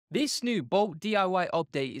This new Bolt DIY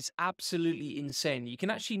update is absolutely insane. You can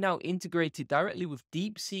actually now integrate it directly with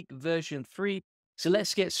DeepSeek version 3. So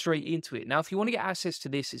let's get straight into it. Now, if you want to get access to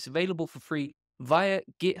this, it's available for free via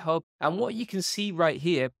GitHub. And what you can see right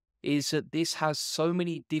here is that this has so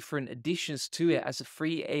many different additions to it as a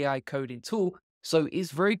free AI coding tool. So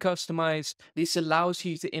it's very customized. This allows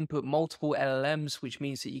you to input multiple LLMs, which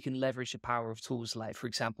means that you can leverage the power of tools like, for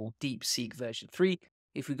example, DeepSeek version 3.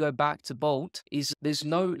 If we go back to Bolt, is there's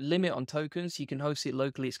no limit on tokens. You can host it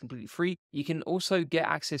locally, it's completely free. You can also get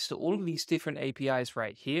access to all of these different APIs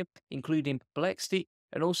right here, including Perplexity.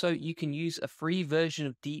 And also you can use a free version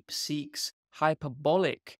of DeepSeek's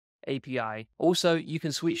hyperbolic API. Also, you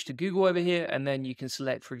can switch to Google over here, and then you can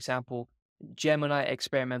select, for example, Gemini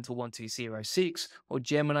Experimental 1206 or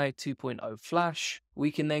Gemini 2.0 Flash. We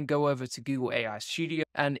can then go over to Google AI Studio,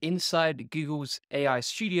 and inside Google's AI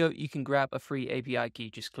Studio, you can grab a free API key.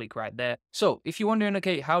 Just click right there. So if you're wondering,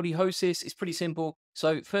 okay, how do you host this? It's pretty simple.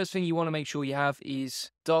 So first thing you want to make sure you have is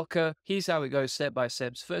Docker. Here's how it goes step by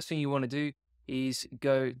step. First thing you want to do is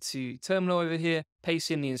go to terminal over here, paste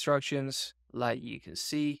in the instructions like you can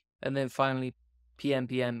see, and then finally pm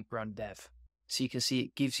run dev. So you can see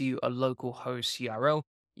it gives you a local host URL.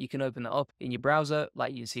 You can open that up in your browser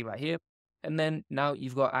like you can see right here. And then now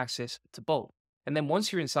you've got access to Bolt. And then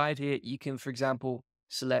once you're inside here, you can, for example,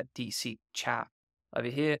 select DeepSeek chat over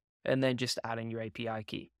here and then just add in your API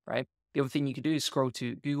key, right? The other thing you can do is scroll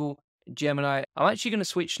to Google Gemini. I'm actually going to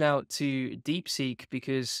switch now to DeepSeek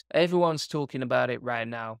because everyone's talking about it right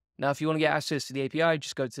now. Now, if you want to get access to the API,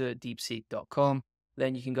 just go to deepseek.com.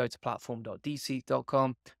 Then you can go to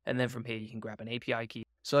platform.deepseek.com. And then from here, you can grab an API key.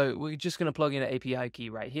 So we're just going to plug in an API key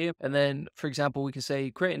right here. And then, for example, we can say,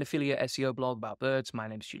 create an affiliate SEO blog about birds. My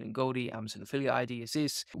name is Julian Goldie. Amazon affiliate ID is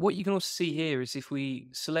this. What you can also see here is if we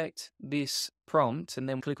select this prompt and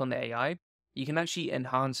then click on the AI, you can actually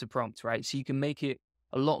enhance the prompt, right? So you can make it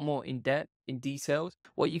a lot more in depth, in details.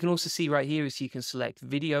 What you can also see right here is you can select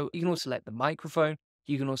video. You can also select the microphone.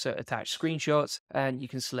 You can also attach screenshots, and you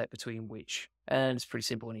can select between which. And it's pretty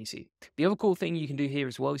simple and easy. The other cool thing you can do here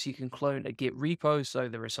as well is you can clone a Git repo. So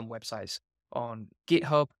there are some websites on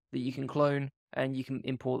GitHub that you can clone, and you can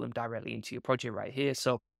import them directly into your project right here.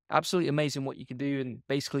 So absolutely amazing what you can do. And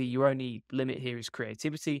basically your only limit here is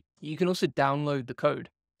creativity. You can also download the code.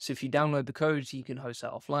 So if you download the code, you can host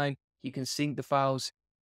that offline. You can sync the files.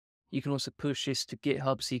 You can also push this to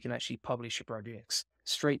GitHub so you can actually publish your projects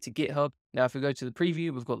straight to GitHub. Now, if we go to the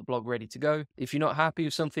preview, we've got the blog ready to go. If you're not happy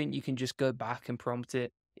with something, you can just go back and prompt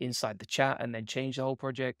it inside the chat and then change the whole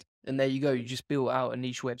project. And there you go. You just built out a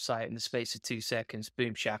niche website in the space of 2 seconds.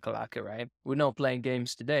 Boom, shakalaka, right? We're not playing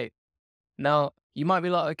games today. Now, you might be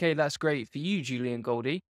like, okay, that's great for you, Julian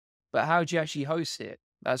Goldie, but how do you actually host it?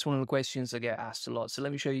 That's one of the questions I get asked a lot. So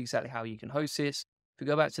let me show you exactly how you can host this. If we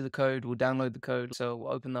go back to the code, we'll download the code. So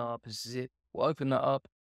we'll open that up as zip. We'll open that up.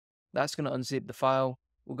 That's going to unzip the file.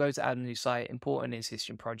 We'll go to add a new site, import an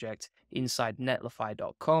existing project inside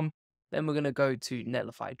netlify.com. Then we're going to go to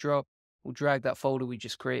Netlify drop. We'll drag that folder we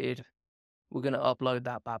just created. We're going to upload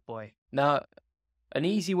that bad boy. Now, an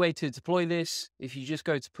easy way to deploy this, if you just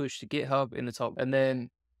go to push to GitHub in the top, and then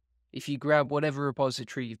if you grab whatever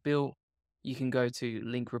repository you've built, you can go to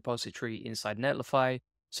link repository inside Netlify.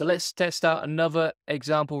 So let's test out another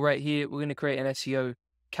example right here. We're going to create an SEO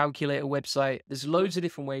calculator website. There's loads of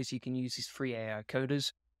different ways you can use these free AI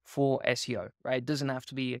coders for SEO, right? It doesn't have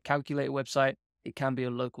to be a calculator website. It can be a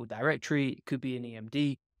local directory. It could be an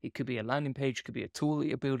EMD. It could be a landing page. It could be a tool that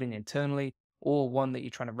you're building internally or one that you're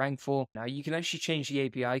trying to rank for. Now you can actually change the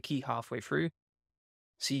API key halfway through.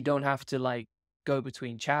 So you don't have to like go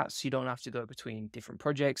between chats. You don't have to go between different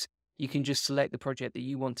projects. You can just select the project that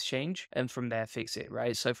you want to change and from there fix it,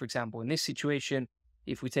 right? So for example, in this situation,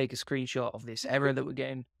 if we take a screenshot of this error that we're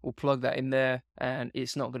getting, we'll plug that in there and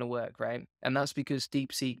it's not going to work, right? And that's because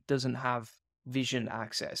DeepSeek doesn't have vision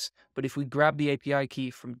access. But if we grab the API key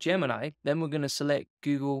from Gemini, then we're going to select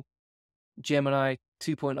Google Gemini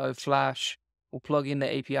 2.0 Flash. We'll plug in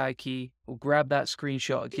the API key. We'll grab that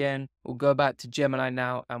screenshot again. We'll go back to Gemini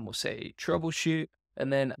now and we'll say troubleshoot.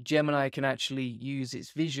 And then Gemini can actually use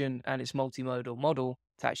its vision and its multimodal model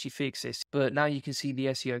to actually fix this. But now you can see the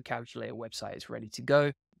SEO calculator website is ready to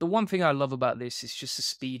go. The one thing I love about this is just the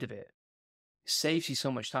speed of it. It saves you so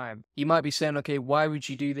much time. You might be saying, okay, why would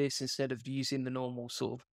you do this instead of using the normal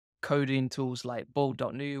sort of coding tools like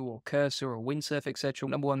Bolt.New or Cursor or Windsurf, etc.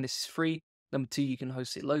 Number one, this is free. Number two, you can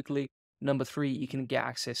host it locally. Number three, you can get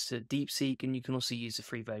access to DeepSeek, and you can also use the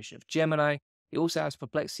free version of Gemini. It also has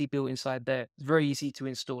Perplexity built inside there. It's very easy to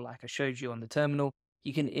install, like I showed you on the terminal.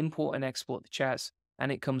 You can import and export the chats,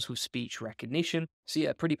 and it comes with speech recognition. So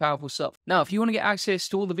yeah, pretty powerful stuff. Now, if you want to get access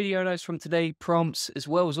to all the video notes from today, prompts, as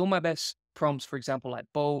well as all my best prompts, for example, like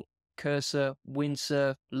Bolt, Cursor,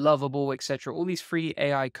 Windsurf, Lovable, etc. All these free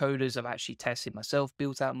AI coders I've actually tested myself,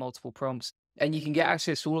 built out multiple prompts. And you can get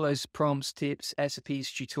access to all those prompts, tips, SOPs,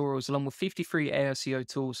 tutorials, along with 50 free ASEO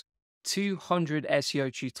tools, 200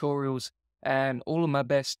 SEO tutorials, and all of my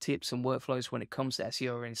best tips and workflows when it comes to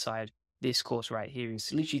SEO are inside this course right here.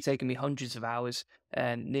 It's literally taken me hundreds of hours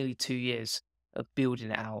and nearly 2 years of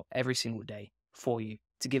building it out every single day for you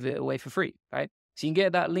to give it away for free, right? So you can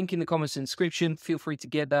get that link in the comments and description. Feel free to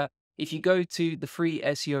get that. If you go to the free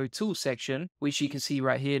SEO tools section, which you can see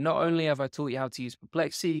right here, not only have I taught you how to use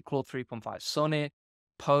Perplexity, Claude 3.5 Sonnet,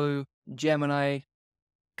 Poe, Gemini,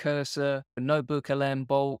 Cursor, Notebook LM,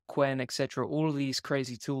 Bolt, Quen, etc. All of these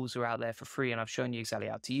crazy tools are out there for free, and I've shown you exactly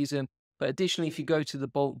how to use them. But additionally, if you go to the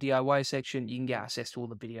Bolt DIY section, you can get access to all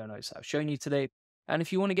the video notes that I've shown you today. And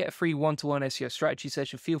if you want to get a free one-to-one SEO strategy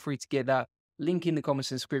session, feel free to get that. Link in the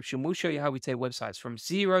comments and description. We'll show you how we take websites from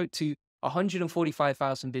 0 to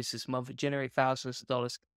 145,000 visitors a month and generate thousands of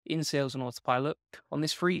dollars in sales on autopilot. On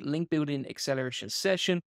this free link building acceleration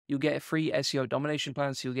session, you'll get a free SEO domination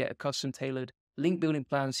plan, so you'll get a custom tailored link building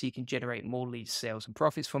plan so you can generate more leads, sales, and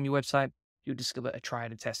profits from your website. You'll discover a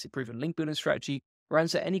tried and tested proven link building strategy or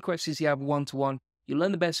answer any questions you have one-to-one. You'll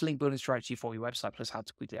learn the best link building strategy for your website, plus how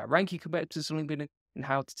to quickly outrank your competitors in link building and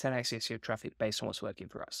how to 10x SEO traffic based on what's working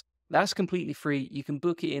for us. That's completely free. You can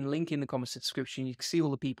book it in, link in the comments description. You can see all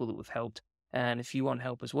the people that we've helped. And if you want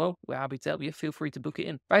help as well, we're happy to help you. Feel free to book it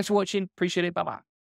in. Thanks for watching. Appreciate it. Bye-bye.